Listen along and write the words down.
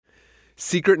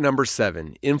Secret number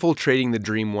 7, Infiltrating the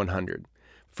Dream 100.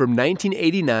 From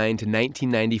 1989 to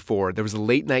 1994, there was a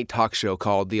late-night talk show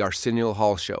called The Arsenio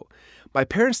Hall Show. My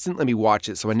parents didn't let me watch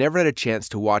it, so I never had a chance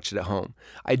to watch it at home.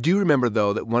 I do remember,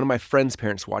 though, that one of my friend's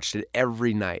parents watched it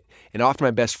every night, and often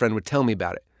my best friend would tell me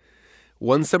about it.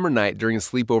 One summer night during a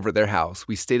sleepover at their house,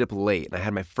 we stayed up late, and I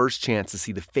had my first chance to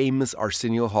see the famous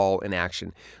Arsenio Hall in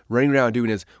action, running around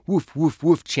doing his woof, woof,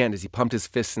 woof chant as he pumped his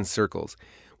fists in circles.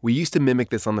 We used to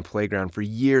mimic this on the playground for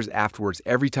years afterwards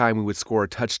every time we would score a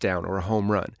touchdown or a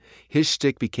home run. His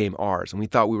shtick became ours, and we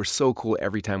thought we were so cool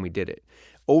every time we did it.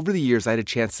 Over the years, I had a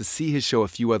chance to see his show a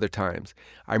few other times.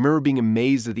 I remember being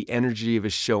amazed at the energy of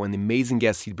his show and the amazing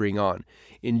guests he'd bring on.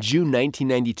 In June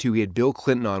 1992, he had Bill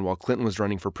Clinton on while Clinton was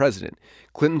running for president.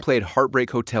 Clinton played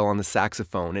Heartbreak Hotel on the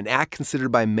saxophone, an act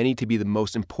considered by many to be the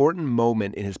most important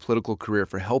moment in his political career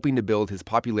for helping to build his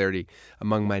popularity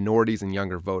among minorities and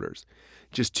younger voters.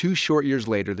 Just 2 short years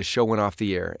later, the show went off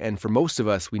the air, and for most of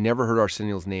us, we never heard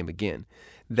Arsenio's name again.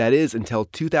 That is, until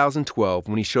 2012,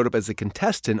 when he showed up as a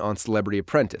contestant on Celebrity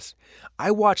Apprentice.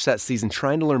 I watched that season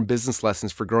trying to learn business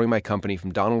lessons for growing my company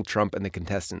from Donald Trump and the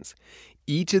contestants.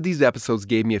 Each of these episodes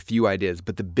gave me a few ideas,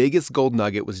 but the biggest gold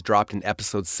nugget was dropped in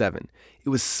episode 7. It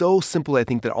was so simple, I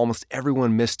think, that almost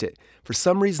everyone missed it. For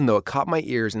some reason, though, it caught my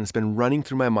ears and it's been running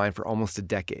through my mind for almost a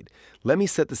decade. Let me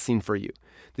set the scene for you.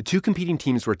 The 2 competing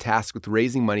teams were tasked with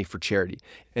raising money for charity,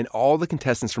 and all the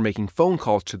contestants were making phone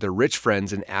calls to their rich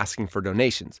friends and asking for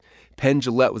donations. Penn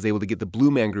Jillette was able to get the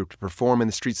Blue Man Group to perform in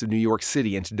the streets of New York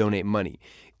City and to donate money.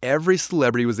 Every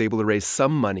celebrity was able to raise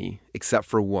some money, except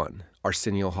for one,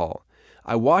 Arsenio Hall.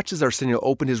 I watched as Arsenio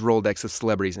opened his Rolodex of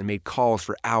celebrities and made calls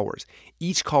for hours.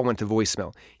 Each call went to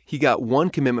voicemail. He got one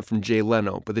commitment from Jay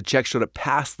Leno, but the check showed up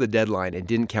past the deadline and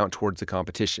didn't count towards the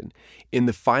competition. In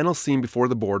the final scene before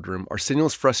the boardroom,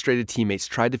 Arsenio's frustrated teammates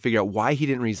tried to figure out why he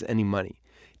didn't raise any money.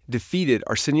 Defeated,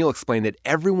 Arsenio explained that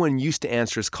everyone used to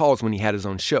answer his calls when he had his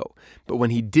own show, but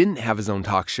when he didn't have his own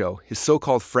talk show, his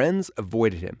so-called friends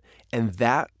avoided him. And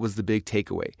that was the big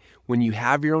takeaway. When you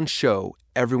have your own show,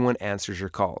 everyone answers your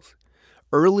calls.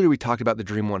 Earlier, we talked about the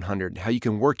Dream 100, how you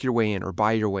can work your way in or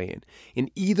buy your way in.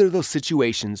 In either of those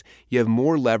situations, you have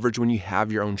more leverage when you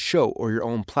have your own show or your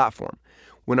own platform.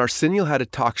 When Arsenio had a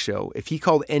talk show, if he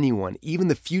called anyone, even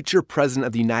the future president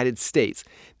of the United States,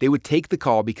 they would take the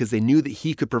call because they knew that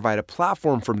he could provide a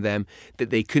platform from them that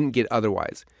they couldn't get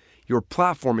otherwise. Your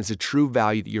platform is a true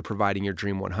value that you're providing your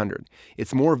Dream 100.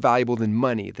 It's more valuable than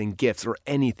money, than gifts, or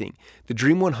anything. The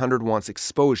Dream 100 wants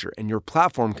exposure, and your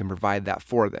platform can provide that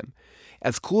for them.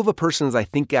 As cool of a person as I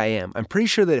think I am, I'm pretty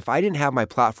sure that if I didn't have my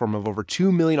platform of over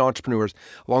 2 million entrepreneurs,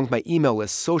 along with my email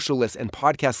list, social list, and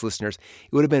podcast listeners,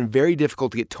 it would have been very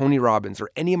difficult to get Tony Robbins or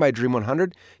any of my Dream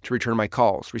 100 to return my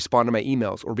calls, respond to my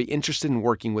emails, or be interested in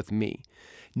working with me.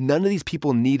 None of these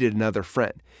people needed another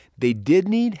friend. They did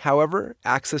need, however,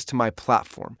 access to my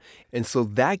platform. And so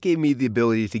that gave me the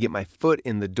ability to get my foot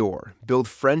in the door, build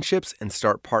friendships, and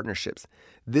start partnerships.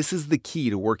 This is the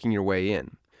key to working your way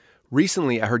in.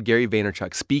 Recently, I heard Gary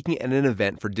Vaynerchuk speaking at an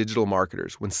event for digital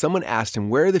marketers when someone asked him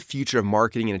where the future of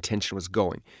marketing and attention was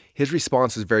going. His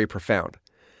response was very profound.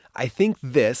 I think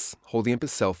this, holding up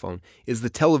his cell phone, is the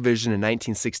television in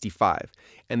 1965.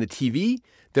 And the TV,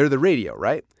 they're the radio,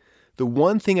 right? The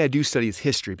one thing I do study is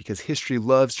history because history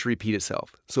loves to repeat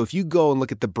itself. So if you go and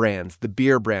look at the brands, the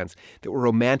beer brands that were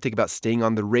romantic about staying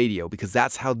on the radio because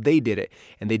that's how they did it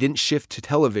and they didn't shift to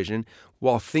television,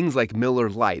 while things like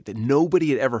Miller Lite that nobody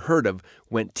had ever heard of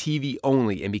went TV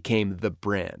only and became the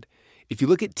brand. If you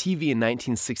look at TV in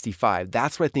 1965,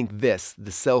 that's what I think this,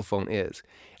 the cell phone, is.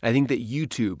 And I think that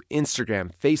YouTube, Instagram,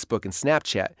 Facebook, and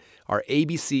Snapchat are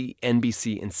ABC,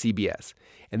 NBC, and CBS.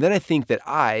 And then I think that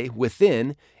I,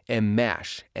 within, am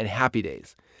MASH and Happy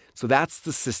Days. So that's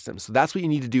the system. So that's what you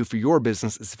need to do for your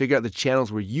business is to figure out the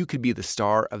channels where you could be the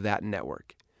star of that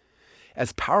network.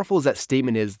 As powerful as that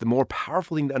statement is, the more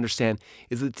powerful thing to understand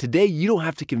is that today you don't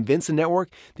have to convince a network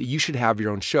that you should have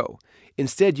your own show.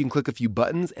 Instead, you can click a few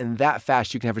buttons and that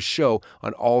fast you can have a show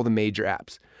on all the major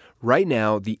apps. Right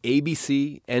now, the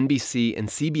ABC, NBC, and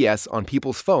CBS on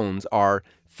people's phones are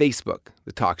Facebook,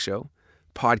 the talk show,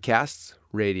 podcasts,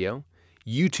 radio,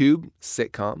 YouTube,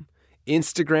 sitcom,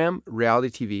 Instagram,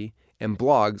 reality TV, and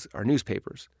blogs are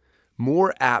newspapers.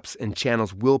 More apps and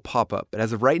channels will pop up, but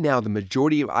as of right now, the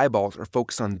majority of eyeballs are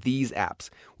focused on these apps,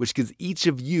 which gives each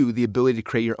of you the ability to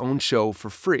create your own show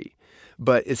for free.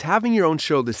 But is having your own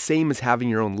show the same as having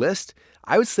your own list?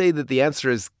 I would say that the answer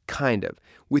is kind of.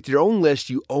 With your own list,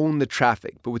 you own the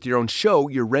traffic, but with your own show,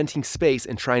 you're renting space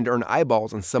and trying to earn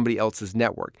eyeballs on somebody else's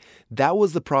network. That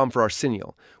was the problem for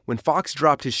Arsenio. When Fox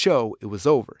dropped his show, it was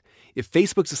over. If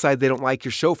Facebook decides they don't like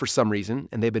your show for some reason,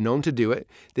 and they've been known to do it,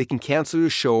 they can cancel your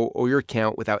show or your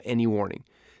account without any warning.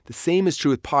 The same is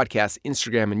true with podcasts,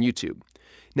 Instagram, and YouTube.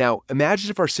 Now,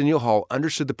 imagine if Arsenio Hall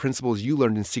understood the principles you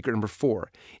learned in secret number 4,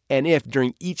 and if,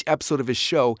 during each episode of his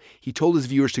show, he told his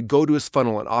viewers to go to his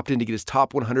funnel and opt in to get his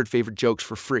top 100 favorite jokes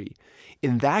for free.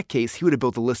 In that case, he would have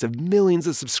built a list of millions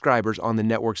of subscribers on the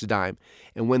network's dime,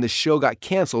 and when the show got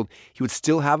canceled, he would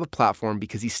still have a platform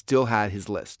because he still had his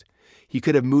list. He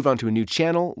could have moved on to a new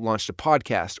channel, launched a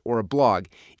podcast or a blog,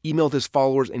 emailed his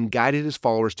followers, and guided his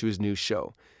followers to his new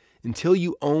show. Until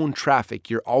you own traffic,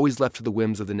 you're always left to the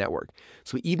whims of the network.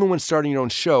 So even when starting your own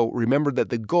show, remember that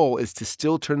the goal is to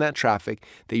still turn that traffic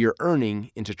that you're earning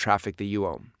into traffic that you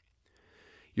own.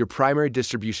 Your primary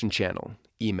distribution channel,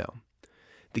 email.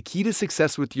 The key to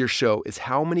success with your show is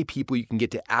how many people you can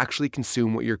get to actually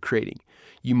consume what you're creating.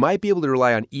 You might be able to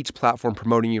rely on each platform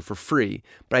promoting you for free,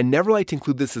 but I never like to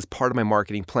include this as part of my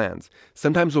marketing plans.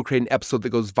 Sometimes we'll create an episode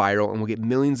that goes viral and we'll get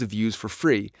millions of views for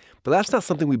free, but that's not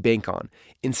something we bank on.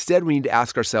 Instead, we need to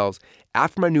ask ourselves,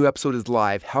 after my new episode is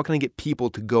live, how can I get people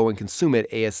to go and consume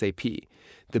it ASAP?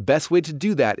 The best way to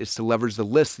do that is to leverage the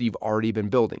list that you've already been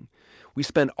building. We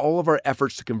spend all of our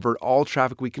efforts to convert all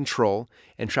traffic we control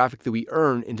and traffic that we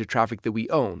earn into traffic that we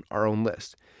own, our own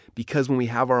list. Because when we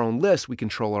have our own list, we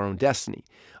control our own destiny.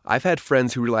 I've had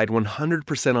friends who relied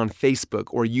 100% on Facebook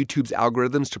or YouTube's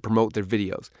algorithms to promote their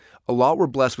videos. A lot were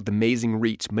blessed with amazing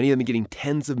reach, many of them getting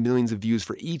tens of millions of views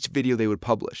for each video they would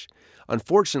publish.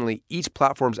 Unfortunately, each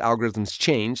platform's algorithms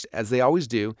changed, as they always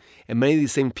do, and many of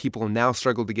these same people now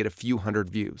struggle to get a few hundred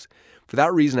views. For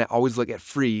that reason, I always look at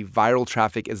free, viral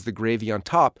traffic as the gravy on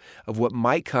top of what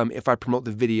might come if I promote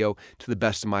the video to the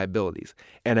best of my abilities.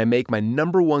 And I make my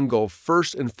number one goal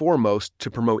first and foremost to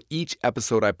promote each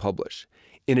episode I publish.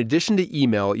 In addition to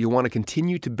email, you'll want to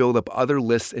continue to build up other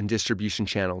lists and distribution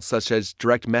channels, such as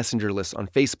direct messenger lists on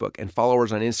Facebook and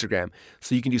followers on Instagram,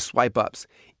 so you can do swipe ups.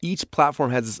 Each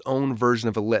platform has its own version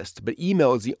of a list, but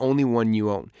email is the only one you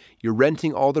own. You're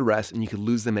renting all the rest, and you can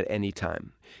lose them at any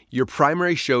time. Your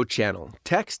primary show channel,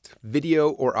 text, video,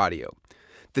 or audio.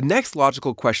 The next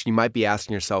logical question you might be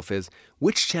asking yourself is,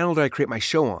 which channel do I create my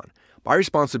show on? My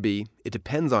response would be, it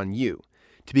depends on you.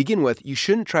 To begin with, you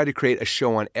shouldn't try to create a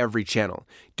show on every channel.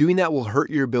 Doing that will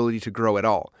hurt your ability to grow at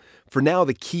all. For now,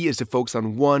 the key is to focus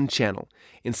on one channel.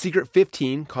 In Secret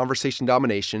 15, Conversation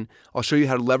Domination, I'll show you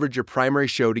how to leverage your primary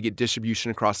show to get distribution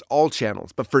across all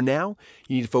channels. But for now,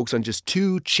 you need to focus on just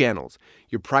 2 channels.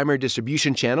 Your primary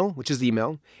distribution channel, which is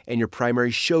email, and your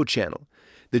primary show channel.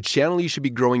 The channel you should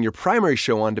be growing your primary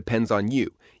show on depends on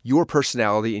you, your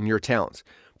personality, and your talents.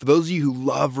 For those of you who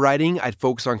love writing, I'd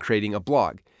focus on creating a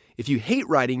blog. If you hate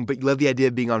writing, but you love the idea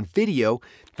of being on video,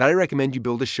 then I recommend you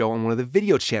build a show on one of the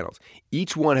video channels.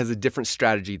 Each one has a different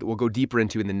strategy that we'll go deeper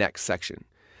into in the next section.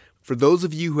 For those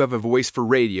of you who have a voice for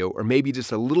radio, or maybe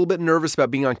just a little bit nervous about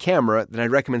being on camera, then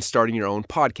I'd recommend starting your own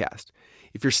podcast.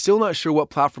 If you're still not sure what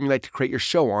platform you'd like to create your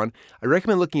show on, I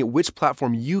recommend looking at which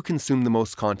platform you consume the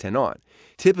most content on.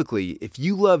 Typically, if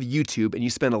you love YouTube and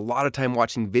you spend a lot of time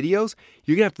watching videos,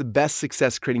 you're going to have the best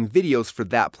success creating videos for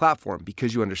that platform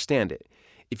because you understand it.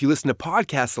 If you listen to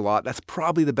podcasts a lot, that's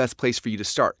probably the best place for you to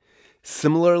start.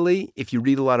 Similarly, if you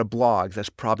read a lot of blogs, that's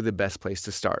probably the best place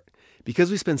to start. Because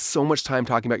we spend so much time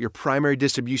talking about your primary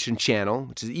distribution channel,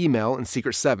 which is email in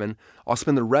Secret 7, I'll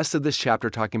spend the rest of this chapter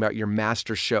talking about your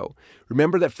master show.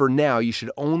 Remember that for now, you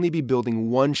should only be building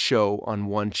one show on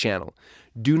one channel.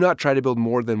 Do not try to build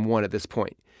more than one at this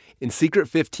point. In Secret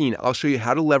 15, I'll show you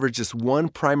how to leverage just one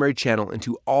primary channel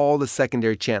into all the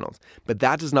secondary channels, but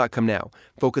that does not come now.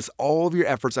 Focus all of your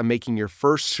efforts on making your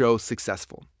first show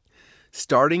successful.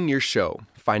 Starting your show,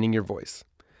 finding your voice.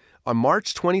 On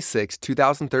March 26,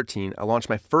 2013, I launched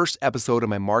my first episode of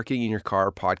my Marketing in Your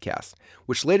Car podcast,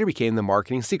 which later became the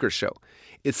Marketing Secret Show.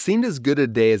 It seemed as good a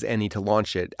day as any to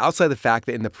launch it, outside the fact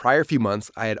that in the prior few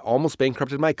months, I had almost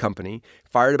bankrupted my company,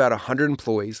 fired about 100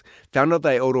 employees, found out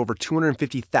that I owed over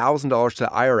 $250,000 to the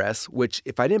IRS, which,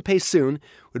 if I didn't pay soon,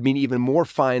 would mean even more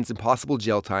fines and possible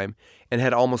jail time, and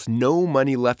had almost no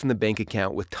money left in the bank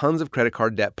account with tons of credit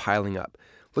card debt piling up.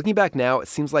 Looking back now, it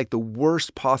seems like the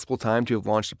worst possible time to have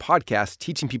launched a podcast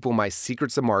teaching people my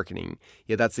secrets of marketing.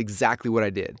 Yeah, that's exactly what I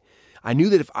did. I knew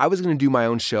that if I was going to do my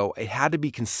own show, it had to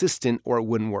be consistent or it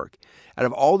wouldn't work. Out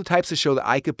of all the types of show that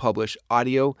I could publish,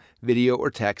 audio, video, or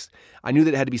text, I knew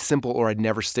that it had to be simple or I'd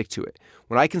never stick to it.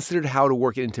 When I considered how to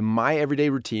work it into my everyday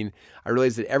routine, I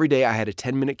realized that every day I had a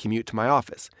 10-minute commute to my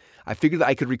office. I figured that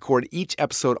I could record each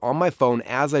episode on my phone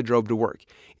as I drove to work.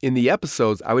 In the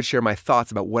episodes, I would share my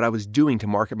thoughts about what I was doing to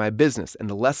market my business and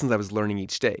the lessons I was learning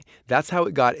each day. That's how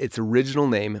it got its original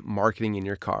name, Marketing in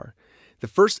Your Car. The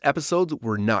first episodes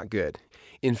were not good.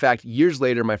 In fact, years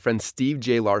later, my friend Steve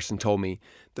J. Larson told me,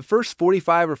 the first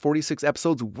 45 or 46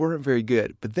 episodes weren't very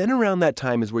good, but then around that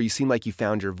time is where you seemed like you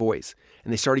found your voice,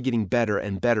 and they started getting better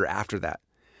and better after that.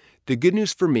 The good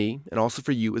news for me, and also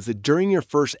for you, is that during your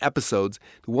first episodes,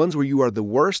 the ones where you are the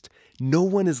worst, no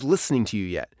one is listening to you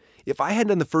yet. If I had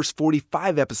done the first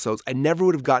 45 episodes, I never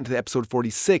would have gotten to episode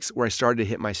 46 where I started to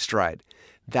hit my stride.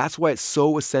 That's why it's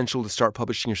so essential to start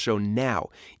publishing your show now,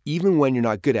 even when you're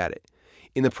not good at it.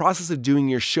 In the process of doing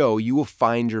your show, you will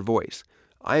find your voice.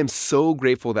 I am so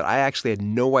grateful that I actually had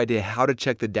no idea how to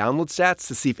check the download stats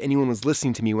to see if anyone was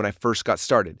listening to me when I first got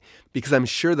started, because I'm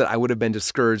sure that I would have been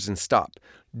discouraged and stopped.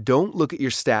 Don't look at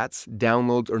your stats,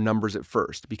 downloads, or numbers at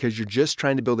first, because you're just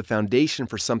trying to build a foundation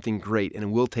for something great, and it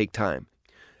will take time.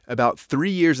 About 3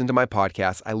 years into my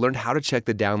podcast, I learned how to check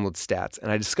the download stats,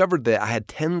 and I discovered that I had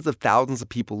tens of thousands of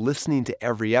people listening to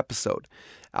every episode.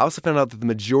 I also found out that the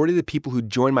majority of the people who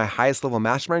joined my highest level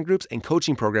mastermind groups and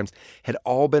coaching programs had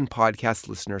all been podcast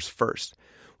listeners first.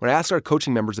 When I asked our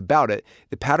coaching members about it,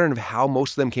 the pattern of how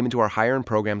most of them came into our higher end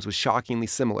programs was shockingly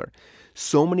similar.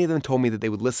 So many of them told me that they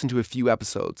would listen to a few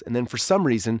episodes, and then for some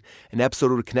reason, an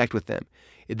episode would connect with them.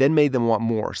 It then made them want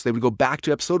more, so they would go back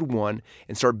to episode 1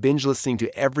 and start binge listening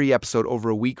to every episode over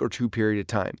a week or 2 period of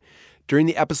time. During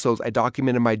the episodes, I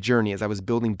documented my journey as I was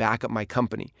building back up my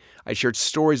company. I shared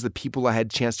stories of the people I had a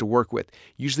chance to work with.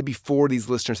 Usually before these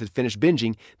listeners had finished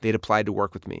binging, they had applied to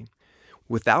work with me.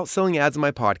 Without selling ads on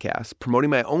my podcast, promoting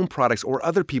my own products or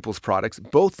other people's products,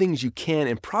 both things you can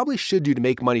and probably should do to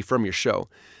make money from your show,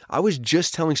 I was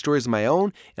just telling stories of my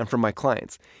own and from my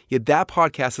clients. Yet that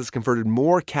podcast has converted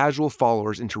more casual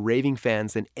followers into raving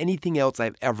fans than anything else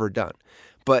I've ever done.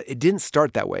 But it didn't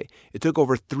start that way. It took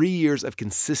over 3 years of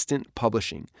consistent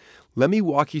publishing. Let me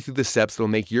walk you through the steps that will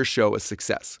make your show a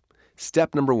success.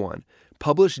 Step number 1,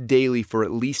 publish daily for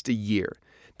at least a year.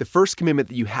 The first commitment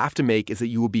that you have to make is that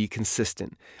you will be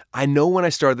consistent. I know when I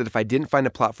started that if I didn't find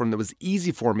a platform that was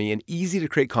easy for me and easy to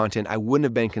create content, I wouldn't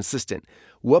have been consistent.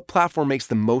 What platform makes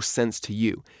the most sense to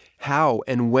you? How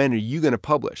and when are you going to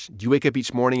publish? Do you wake up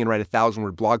each morning and write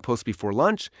 1,000-word blog post before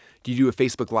lunch? Do you do a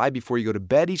Facebook Live before you go to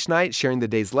bed each night, sharing the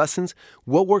day's lessons?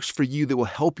 What works for you that will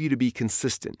help you to be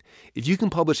consistent? If you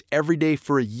can publish every day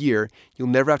for a year, you'll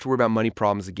never have to worry about money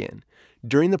problems again.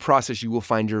 During the process, you will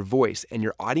find your voice, and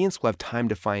your audience will have time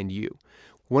to find you.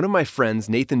 One of my friends,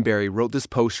 Nathan Barry, wrote this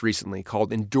post recently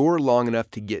called "Endure Long Enough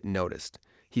to Get Noticed."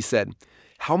 He said,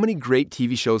 "How many great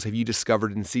TV shows have you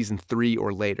discovered in season 3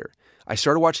 or later? I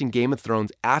started watching Game of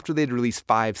Thrones after they'd released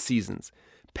 5 seasons.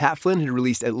 Pat Flynn had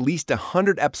released at least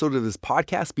 100 episodes of his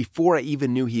podcast before I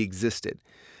even knew he existed.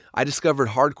 I discovered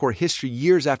Hardcore History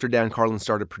years after Dan Carlin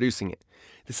started producing it.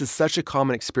 This is such a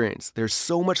common experience. There's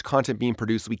so much content being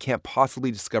produced we can't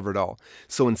possibly discover it all.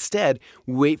 So instead,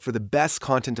 we wait for the best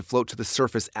content to float to the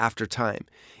surface after time.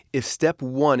 If step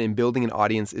 1 in building an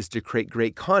audience is to create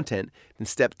great content, then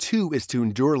step 2 is to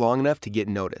endure long enough to get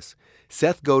noticed.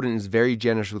 Seth Godin is very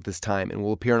generous with his time and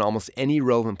will appear on almost any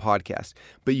relevant podcast,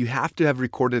 but you have to have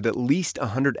recorded at least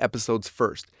 100 episodes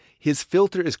first. His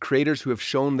filter is creators who have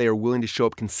shown they are willing to show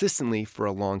up consistently for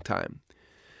a long time.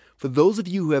 For those of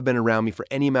you who have been around me for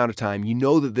any amount of time, you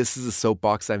know that this is a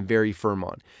soapbox I'm very firm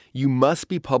on. You must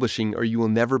be publishing or you will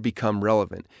never become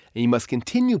relevant, and you must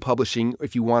continue publishing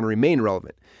if you want to remain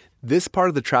relevant. This part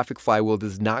of the traffic flywheel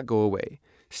does not go away.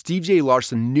 Steve J.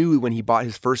 Larson knew when he bought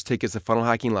his first tickets to Funnel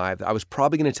Hacking Live that I was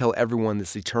probably going to tell everyone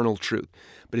this eternal truth.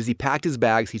 But as he packed his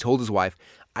bags, he told his wife,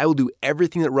 "I will do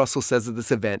everything that Russell says at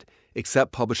this event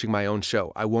except publishing my own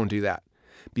show. I won't do that."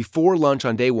 Before lunch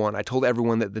on day 1, I told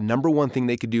everyone that the number one thing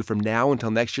they could do from now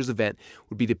until next year's event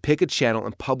would be to pick a channel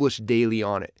and publish daily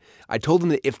on it. I told them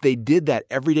that if they did that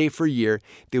every day for a year,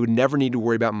 they would never need to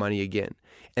worry about money again.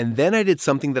 And then I did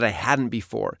something that I hadn't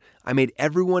before. I made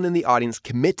everyone in the audience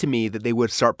commit to me that they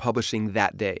would start publishing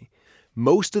that day.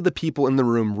 Most of the people in the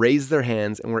room raised their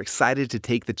hands and were excited to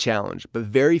take the challenge, but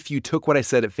very few took what I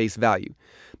said at face value.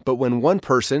 But when one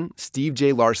person, Steve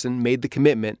J. Larson, made the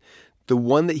commitment, the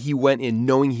one that he went in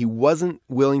knowing he wasn't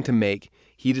willing to make,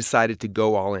 he decided to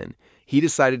go all in. He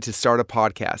decided to start a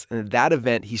podcast, and at that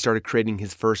event, he started creating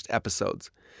his first episodes.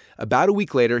 About a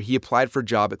week later, he applied for a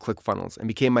job at ClickFunnels and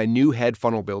became my new head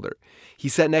funnel builder. He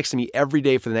sat next to me every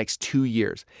day for the next 2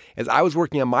 years. As I was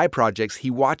working on my projects, he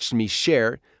watched me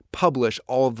share, publish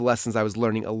all of the lessons I was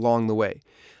learning along the way.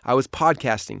 I was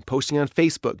podcasting, posting on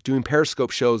Facebook, doing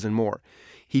Periscope shows, and more.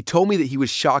 He told me that he was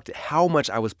shocked at how much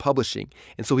I was publishing,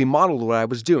 and so he modeled what I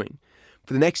was doing.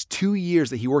 For the next 2 years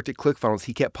that he worked at ClickFunnels,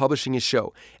 he kept publishing his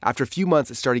show. After a few months,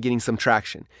 it started getting some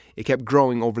traction. It kept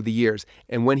growing over the years.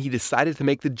 And when he decided to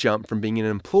make the jump from being an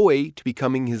employee to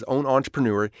becoming his own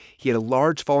entrepreneur, he had a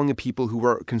large following of people who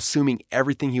were consuming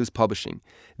everything he was publishing.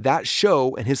 That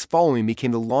show and his following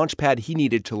became the launch pad he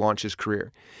needed to launch his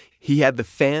career. He had the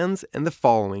fans and the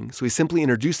following, so he simply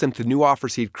introduced them to new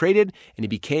offers he had created, and he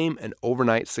became an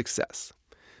overnight success.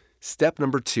 Step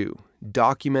number 2,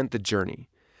 document the journey.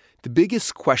 The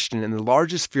biggest question and the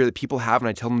largest fear that people have when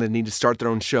I tell them they need to start their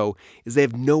own show is they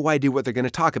have no idea what they're going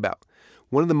to talk about.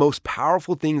 One of the most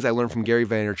powerful things I learned from Gary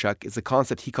Vaynerchuk is a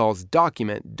concept he calls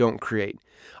document, don't create.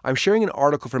 I'm sharing an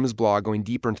article from his blog going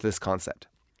deeper into this concept.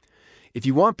 If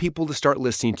you want people to start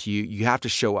listening to you, you have to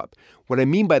show up. What I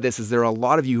mean by this is there are a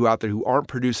lot of you out there who aren't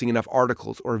producing enough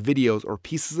articles or videos or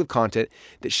pieces of content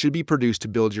that should be produced to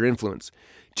build your influence.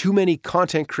 Too many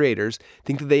content creators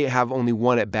think that they have only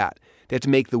one at bat. They have to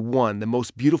make the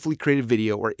most beautifully created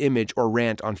video or image or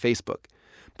rant on Facebook.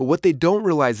 But what they don't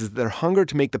realize is that their hunger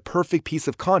to make the perfect piece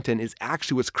of content is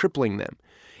actually what's crippling them.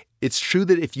 It's true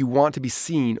that if you want to be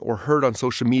seen or heard on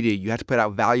social media, you have to put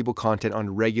out valuable content on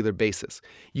a regular basis.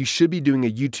 You should be doing a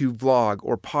YouTube vlog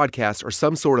or podcast or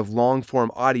some sort of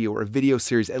long-form audio or video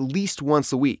series at least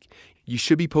once a week. You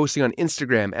should be posting on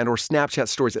Instagram and or Snapchat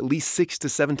stories at least 6 to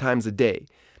 7 times a day.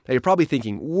 Now you're probably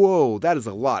thinking, whoa, that is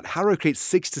a lot. How do I create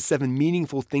 6 to 7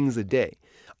 meaningful things a day?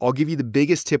 I'll give you the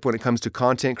biggest tip when it comes to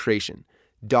content creation.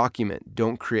 Document,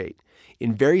 don't create.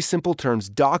 In very simple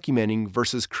terms, documenting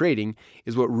versus creating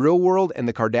is what Real World and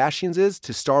the Kardashians is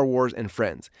to Star Wars and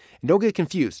Friends. And don't get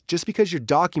confused. Just because you're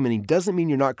documenting doesn't mean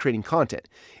you're not creating content.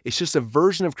 It's just a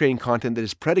version of creating content that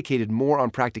is predicated more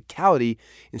on practicality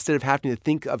instead of having to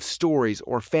think of stories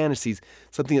or fantasies,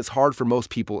 something that's hard for most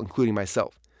people, including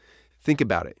myself. Think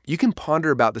about it. You can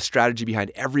ponder about the strategy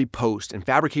behind every post and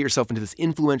fabricate yourself into this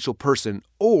influential person,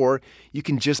 or you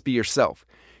can just be yourself.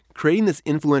 Creating this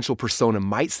influential persona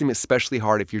might seem especially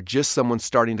hard if you're just someone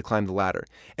starting to climb the ladder.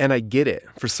 And I get it.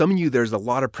 For some of you, there's a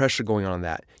lot of pressure going on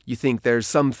that. You think there's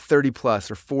some 30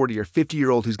 plus or 40 or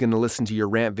 50-year-old who's going to listen to your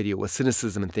rant video with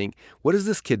cynicism and think, what does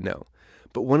this kid know?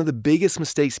 But one of the biggest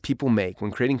mistakes people make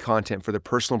when creating content for their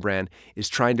personal brand is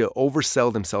trying to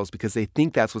oversell themselves because they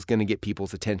think that's what's going to get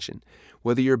people's attention.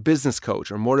 Whether you're a business coach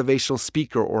or motivational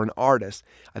speaker or an artist,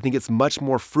 I think it's much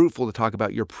more fruitful to talk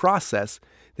about your process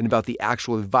than about the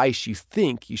actual advice you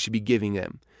think you should be giving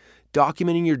them.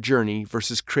 Documenting your journey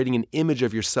versus creating an image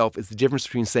of yourself is the difference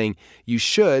between saying you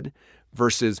should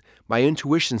versus my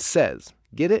intuition says.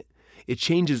 Get it? It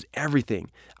changes everything.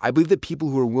 I believe that people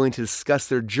who are willing to discuss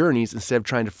their journeys instead of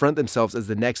trying to front themselves as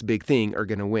the next big thing are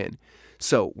going to win.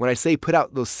 So when I say put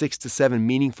out those 6 to 7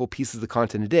 meaningful pieces of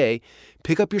content a day,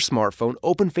 pick up your smartphone,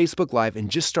 open Facebook Live, and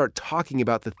just start talking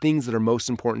about the things that are most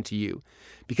important to you.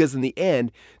 Because in the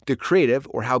end, the creative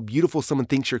or how beautiful someone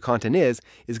thinks your content is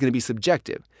going to be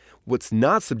subjective. What's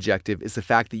not subjective is the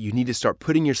fact that you need to start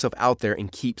putting yourself out there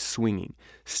and keep swinging.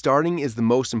 Starting is the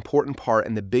most important part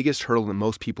and the biggest hurdle that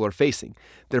most people are facing.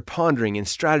 They're pondering and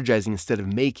strategizing instead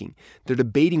of making. They're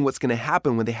debating what's going to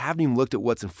happen when they haven't even looked at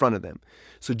what's in front of them.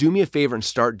 So do me a favor and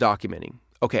start documenting.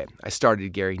 Okay, I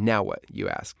started, Gary. Now what, you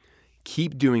ask?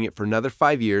 Keep doing it for another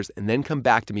 5 years and then come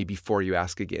back to me before you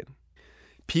ask again.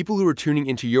 People who are tuning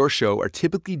into your show are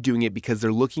typically doing it because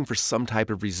they're looking for some type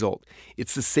of result.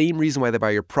 It's the same reason why they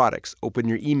buy your products, open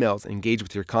your emails, and engage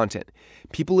with your content.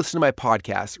 People listen to my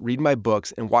podcasts, read my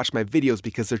books, and watch my videos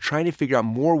because they're trying to figure out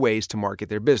more ways to market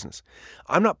their business.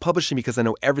 I'm not publishing because I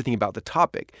know everything about the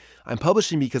topic. I'm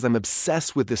publishing because I'm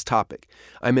obsessed with this topic.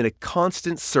 I'm in a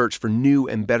constant search for new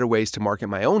and better ways to market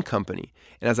my own company.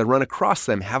 And as I run across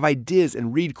them, have ideas,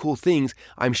 and read cool things,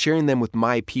 I'm sharing them with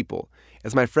my people.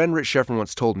 As my friend Rich Sheffrin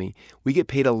once told me, we get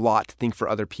paid a lot to think for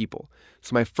other people.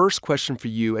 So my first question for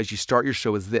you as you start your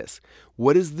show is this.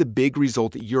 What is the big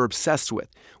result that you're obsessed with?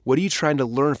 What are you trying to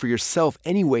learn for yourself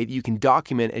anyway that you can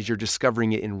document as you're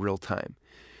discovering it in real time?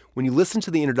 When you listen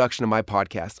to the introduction of my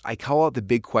podcast, I call out the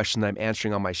big question that I'm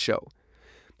answering on my show.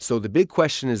 So the big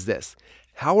question is this.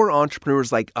 How are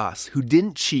entrepreneurs like us who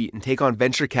didn't cheat and take on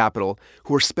venture capital,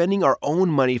 who are spending our own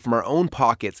money from our own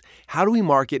pockets, how do we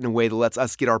market in a way that lets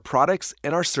us get our products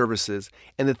and our services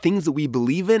and the things that we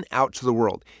believe in out to the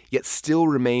world, yet still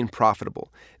remain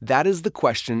profitable? That is the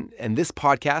question, and this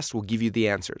podcast will give you the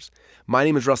answers. My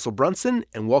name is Russell Brunson,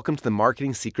 and welcome to the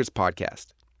Marketing Secrets Podcast.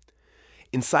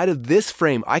 Inside of this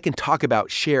frame, I can talk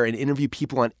about, share, and interview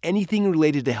people on anything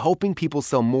related to helping people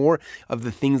sell more of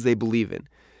the things they believe in.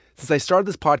 Since I started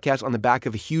this podcast on the back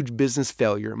of a huge business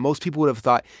failure, most people would have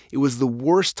thought it was the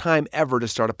worst time ever to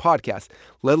start a podcast,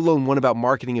 let alone one about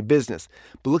marketing a business.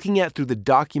 But looking at it through the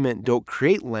document, don't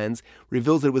create lens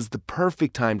reveals that it was the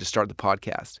perfect time to start the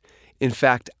podcast. In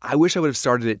fact, I wish I would have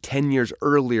started it 10 years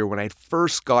earlier when I'd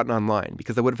first gotten online,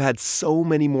 because I would have had so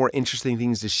many more interesting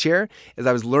things to share as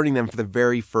I was learning them for the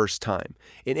very first time.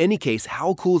 In any case,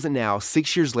 how cool is it now,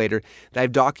 6 years later, that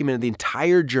I've documented the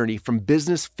entire journey from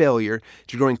business failure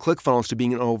to growing ClickFunnels to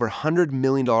being an over $100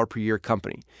 million per year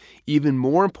company. Even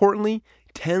more importantly,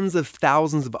 tens of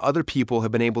thousands of other people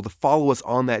have been able to follow us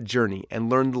on that journey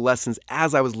and learn the lessons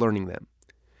as I was learning them.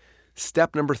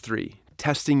 Step number 3,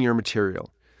 testing your material.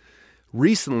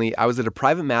 Recently, I was at a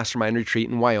private mastermind retreat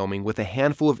in Wyoming with a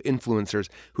handful of influencers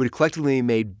who had collectively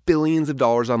made billions of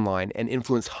dollars online and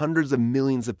influenced hundreds of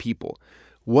millions of people.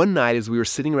 One night, as we were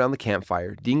sitting around the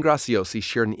campfire, Dean Graziosi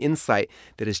shared an insight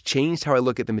that has changed how I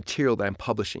look at the material that I'm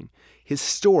publishing. His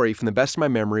story, from the best of my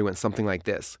memory, went something like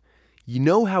this. You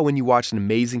know how when you watch an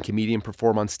amazing comedian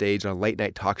perform on stage on a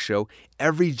late-night talk show,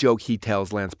 every joke he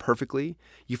tells lands perfectly?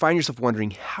 You find yourself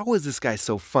wondering, how is this guy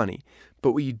so funny?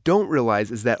 But what you don't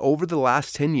realize is that over the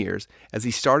last 10 years, as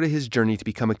he started his journey to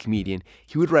become a comedian,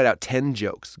 he would write out 10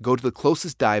 jokes, go to the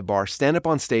closest dive bar, stand up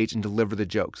on stage, and deliver the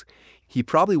jokes. He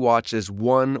probably watched as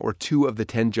 1 or 2 of the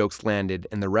 10 jokes landed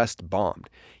and the rest bombed.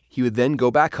 He would then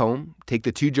go back home, take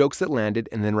the 2 jokes that landed,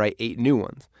 and then write 8 new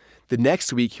ones. The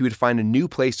next week, he would find a new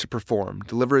place to perform,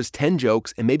 deliver his 10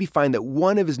 jokes, and maybe find that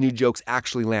one of his new jokes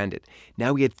actually landed.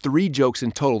 Now he had 3 jokes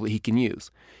in total that he can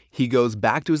use. He goes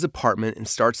back to his apartment and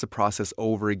starts the process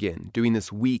over again, doing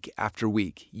this week after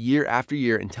week, year after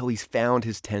year, until he's found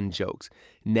his 10 jokes.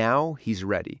 Now he's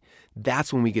ready.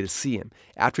 That's when we get to see him,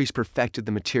 after he's perfected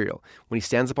the material, when he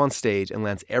stands up on stage and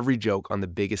lands every joke on the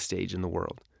biggest stage in the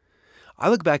world. I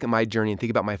look back at my journey and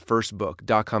think about my first book,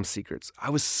 .com Secrets.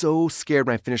 I was so scared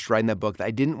when I finished writing that book that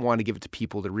I didn't want to give it to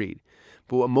people to read.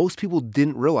 But what most people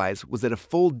didn't realize was that a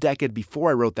full decade before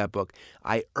I wrote that book,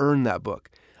 I earned that book.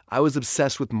 I was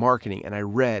obsessed with marketing, and I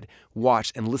read,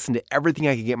 watched, and listened to everything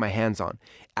I could get my hands on.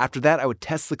 After that, I would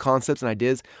test the concepts and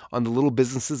ideas on the little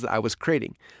businesses that I was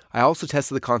creating. I also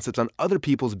tested the concepts on other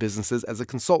people's businesses as a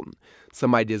consultant.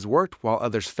 Some ideas worked while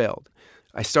others failed.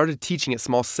 I started teaching at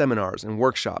small seminars and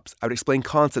workshops. I would explain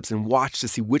concepts and watch to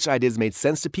see which ideas made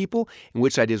sense to people and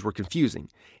which ideas were confusing.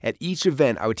 At each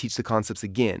event, I would teach the concepts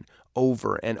again,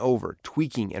 over and over,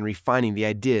 tweaking and refining the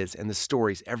ideas and the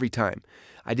stories every time.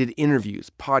 I did interviews,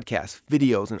 podcasts,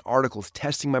 videos, and articles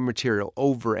testing my material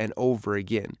over and over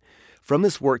again. From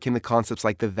this work came the concepts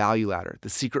like the value ladder, the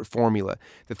secret formula,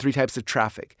 the 3 types of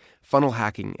traffic, funnel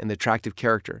hacking, and the attractive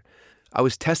character. I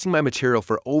was testing my material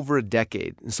for over a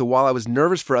decade, and so while I was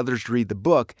nervous for others to read the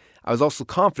book, I was also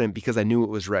confident because I knew it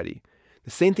was ready.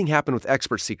 The same thing happened with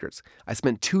Expert Secrets. I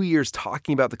spent 2 years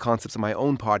talking about the concepts on my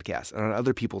own podcast and on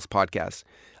other people's podcasts.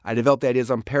 I developed the ideas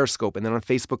on Periscope and then on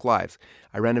Facebook Lives.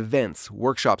 I ran events,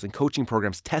 workshops, and coaching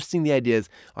programs testing the ideas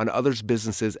on others'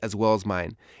 businesses as well as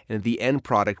mine, and the end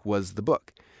product was the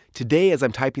book. Today, as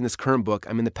I'm typing this current book,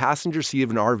 I'm in the passenger seat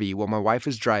of an RV while my wife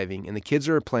is driving and the kids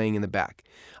are playing in the back.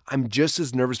 I'm just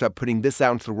as nervous about putting this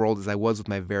out into the world as I was with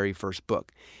my very first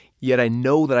book. Yet I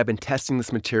know that I've been testing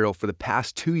this material for the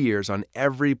past 2 years on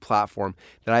every platform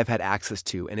that I've had access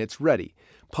to, and it's ready.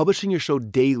 Publishing your show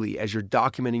daily as you're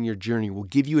documenting your journey will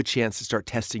give you a chance to start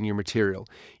testing your material.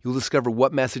 You'll discover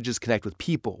what messages connect with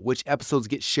people, which episodes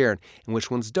get shared, and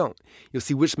which ones don't. You'll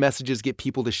see which messages get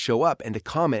people to show up and to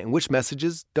comment, and which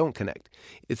messages don't connect.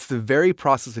 It's the very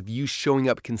process of you showing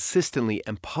up consistently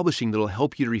and publishing that will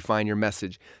help you to refine your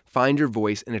message, find your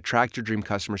voice, and attract your dream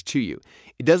customers to you.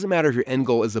 It doesn't matter if your end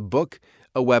goal is a book,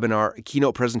 a webinar, a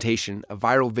keynote presentation, a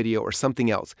viral video, or something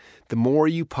else. The more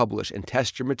you publish and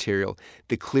test your material,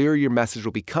 the clearer your message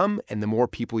will become and the more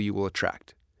people you will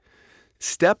attract.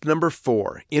 Step number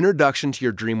 4, introduction to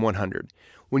your Dream 100.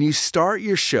 When you start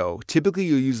your show, typically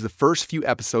you'll use the first few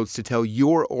episodes to tell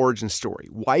your origin story,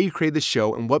 why you created the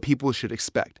show, and what people should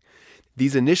expect.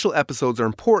 These initial episodes are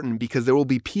important because there will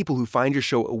be people who find your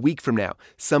show a week from now,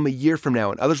 some a year from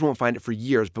now, and others won't find it for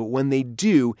years. But when they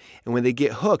do, and when they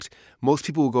get hooked, most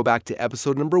people will go back to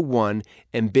episode number 1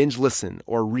 and binge listen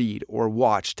or read or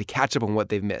watch to catch up on what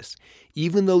they've missed.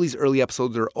 Even though these early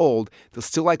episodes are old, they'll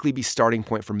still likely be a starting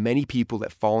point for many people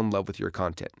that fall in love with your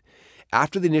content.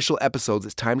 After the initial episodes,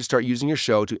 it's time to start using your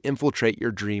show to infiltrate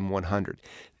your Dream 100.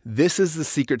 This is the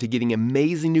secret to getting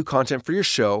amazing new content for your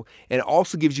show, and it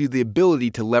also gives you the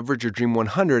ability to leverage your Dream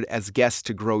 100 as guests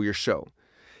to grow your show.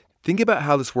 Think about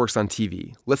how this works on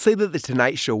TV. Let's say that The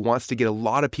Tonight Show wants to get a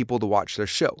lot of people to watch their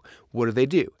show. What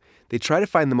do? They try to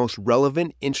find the most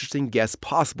relevant, interesting guests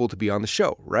possible to be on the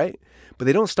show, right? But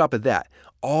they don't stop at that.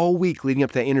 All week leading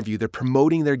up to that interview, they're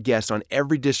promoting their guest on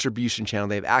every distribution channel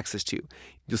they have access to.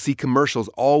 You'll see commercials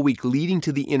all week leading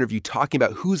to the interview talking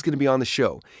about who's going to be on the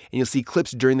show. And you'll see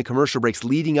clips during the commercial breaks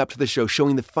leading up to the show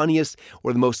showing the funniest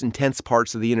or the most intense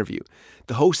parts of the interview.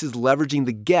 The host is leveraging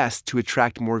the guest to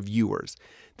attract more viewers.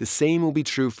 The same will be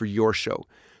true for your show.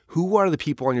 Who are the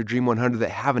people on your Dream 100 that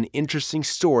have an interesting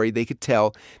story they could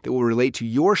tell that will relate to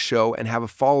your show and have a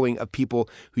following of people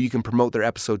who you can promote their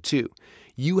episode to?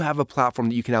 You have a platform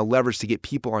that you can now leverage to get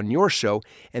people on your show,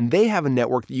 and they have a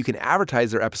network that you can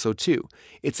advertise their episode to.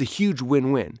 It's a huge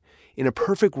win-win. In a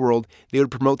perfect world, they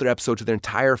would promote their episode to their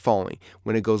entire following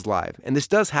when it goes live. And this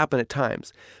does happen at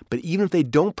times. But even if they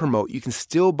don't promote, you can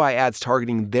still buy ads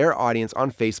targeting their audience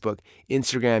on Facebook,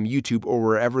 Instagram, YouTube, or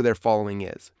wherever their following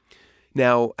is.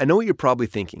 Now, I know what you're probably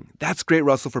thinking. That's great,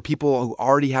 Russell, for people who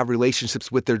already have relationships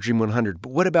with their Dream 100.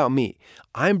 But what about me?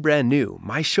 I'm brand new.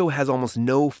 My show has almost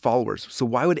no followers. So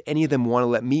why would any of them want to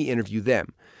let me interview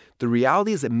them? The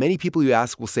reality is that many people you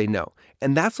ask will say no.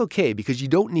 And that's okay because you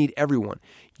don't need everyone.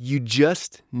 You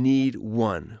just need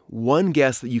one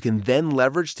guest that you can then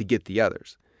leverage to get the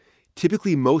others.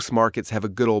 Typically, most markets have a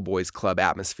good old boys club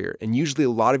atmosphere, and usually a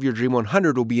lot of your Dream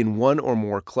 100 will be in one or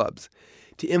more clubs.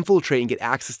 To infiltrate and get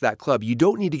access to that club, you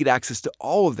don't need to get access to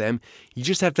all of them. You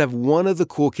just have to have one of the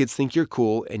cool kids think you're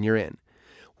cool and you're in.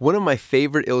 One of my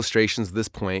favorite illustrations of this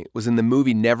point was in the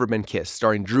movie Never Been Kissed,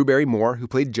 starring Drew Barrymore, who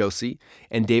played Josie,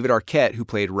 and David Arquette, who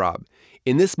played Rob.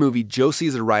 In this movie, Josie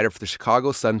is a writer for the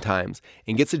Chicago Sun-Times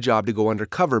and gets a job to go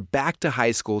undercover back to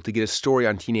high school to get a story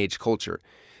on teenage culture.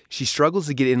 She struggles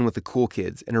to get in with the cool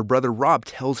kids, and her brother Rob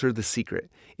tells her the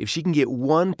secret. If she can get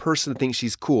one person to think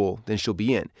she's cool, then she'll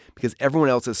be in, because everyone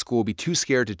else at school will be too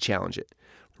scared to challenge it.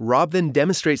 Rob then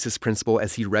demonstrates this principle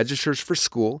as he registers for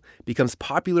school, becomes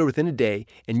popular within a day,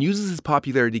 and uses his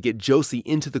popularity to get Josie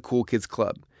into the cool kids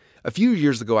club. A few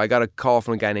years ago, I got a call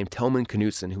from a guy named Telman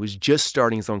Knutson, who was just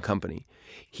starting his own company.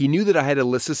 He knew that I had a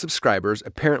list of subscribers.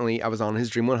 Apparently, I was on his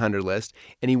Dream 100 list,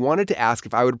 and he wanted to ask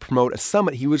if I would promote a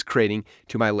summit he was creating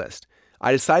to my list.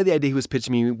 I decided the idea he was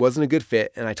pitching me wasn't a good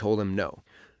fit, and I told him no.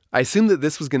 I assumed that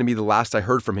this was going to be the last I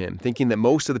heard from him, thinking that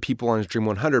most of the people on his Dream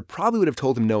 100 probably would have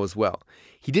told him no as well.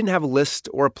 He didn't have a list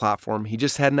or a platform, he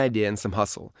just had an idea and some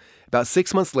hustle. About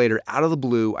 6 months later, out of the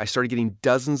blue, I started getting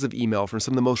dozens of email from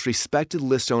some of the most respected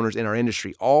list owners in our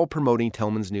industry, all promoting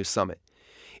Telman's new summit.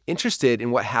 Interested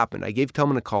in what happened, I gave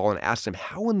Telman a call and asked him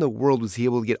how in the world was he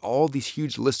able to get all these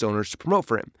huge list owners to promote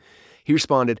for him. He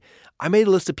responded, I made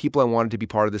a list of people I wanted to be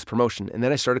part of this promotion, and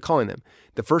then I started calling them.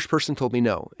 The first person told me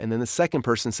no, and then the second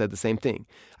person said the same thing.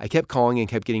 I kept calling and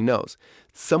kept getting no's.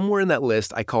 Somewhere in that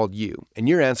list, I called you, and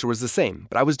your answer was the same,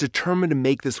 but I was determined to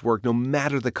make this work no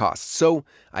matter the cost, so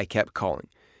I kept calling.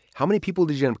 How many people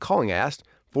did you end up calling? I asked.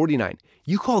 49.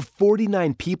 You called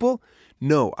 49 people?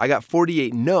 No, I got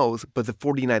 48 no's, but the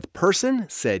 49th person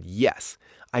said yes.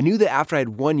 I knew that after I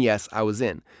had one yes, I was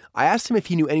in. I asked him if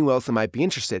he knew anyone else that might be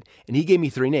interested, and he gave me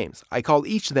 3 names. I called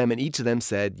each of them, and each of them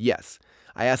said yes.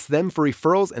 I asked them for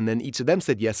referrals, and then each of them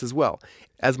said yes as well.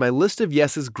 As my list of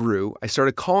yeses grew, I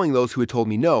started calling those who had told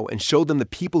me no and showed them the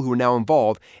people who were now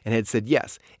involved and had said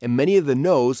yes. And many of the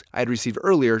no's I had received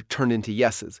earlier turned into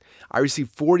yeses. I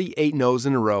received 48 no's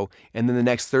in a row, and then the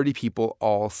next 30 people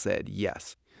all said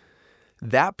yes.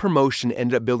 That promotion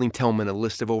ended up building Telman a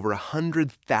list of over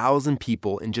 100,000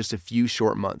 people in just a few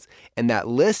short months. And that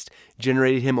list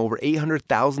generated him over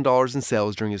 $800,000 in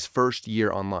sales during his first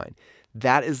year online.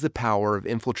 That is the power of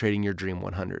infiltrating your Dream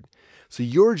 100. So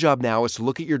your job now is to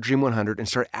look at your Dream 100 and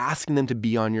start asking them to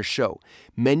be on your show.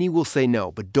 Many will say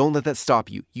no, but don't let that stop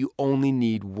you. You only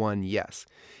need one yes.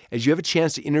 As you have a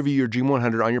chance to interview your Dream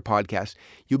 100 on your podcast,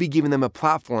 you'll be giving them a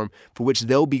platform for which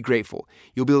they'll be grateful.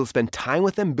 You'll be able to spend time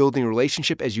with them, building a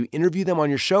relationship as you interview them on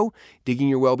your show, digging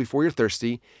your well before you're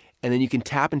thirsty, and then you can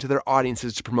tap into their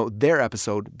audiences to promote their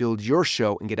episode, build your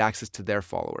show, and get access to their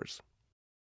followers.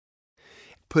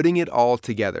 Putting it all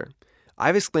together.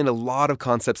 I've explained a lot of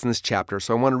concepts in this chapter,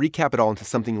 so I want to recap it all into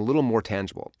something a little more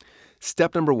tangible.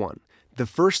 Step number 1. The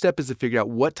first step is to figure out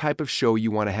what type of show you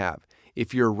want to have.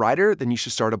 If you're a writer, then you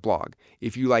should start a blog.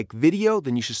 If you like video,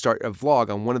 then you should start a vlog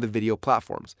on one of the video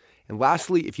platforms. And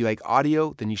lastly, if you like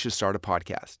audio, then you should start a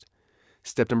podcast.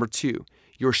 Step number 2.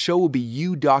 Your show will be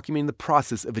you documenting the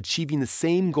process of achieving the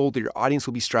same goal that your audience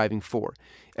will be striving for.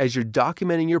 As you're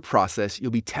documenting your process, you'll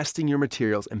be testing your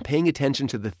materials and paying attention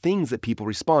to the things that people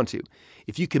respond to.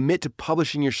 If you commit to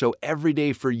publishing your show every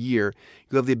day for a year,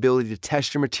 you'll have the ability to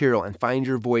test your material and find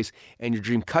your voice, and your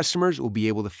dream customers will be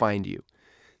able to find you.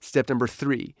 Step number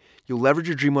 3, you'll leverage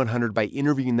your Dream 100 by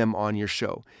interviewing them on your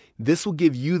show. This will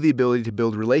give you the ability to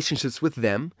build relationships with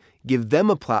them, give them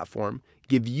a platform,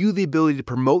 give you the ability to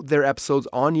promote their episodes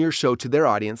on your show to their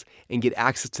audience, and get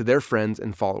access to their friends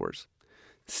and followers.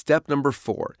 Step number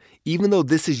 4, even though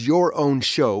this is your own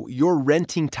show, you're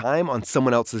renting time on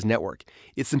someone else's network.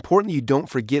 It's important that you don't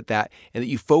forget that and that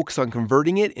you focus on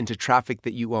converting it into traffic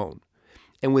that you own.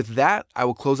 And with that, I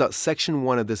will close out section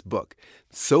 1 of this book.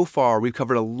 So far, we've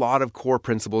covered a lot of core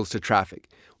principles to traffic.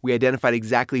 We identified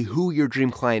exactly who your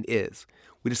dream client is.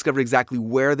 We discovered exactly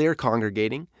where they're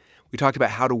congregating. We talked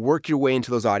about how to work your way into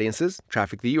those audiences,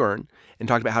 traffic that you earn, and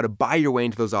talked about how to buy your way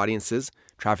into those audiences,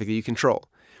 traffic that you control.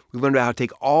 We learned about how to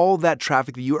take all that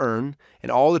traffic that you earn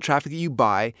and all the traffic that you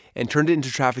buy and turn it into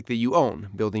traffic that you own,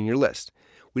 building your list.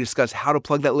 We discussed how to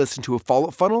plug that list into a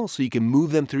follow-up funnel so you can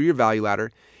move them through your value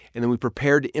ladder. And then we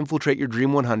prepared to infiltrate your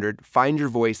Dream 100, find your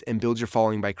voice, and build your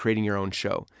following by creating your own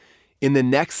show. In the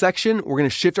next section, we're going to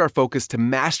shift our focus to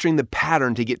mastering the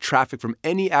pattern to get traffic from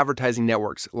any advertising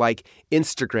networks like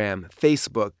Instagram,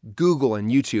 Facebook, Google,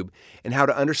 and YouTube, and how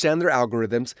to understand their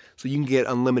algorithms so you can get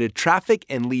unlimited traffic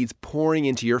and leads pouring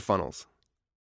into your funnels.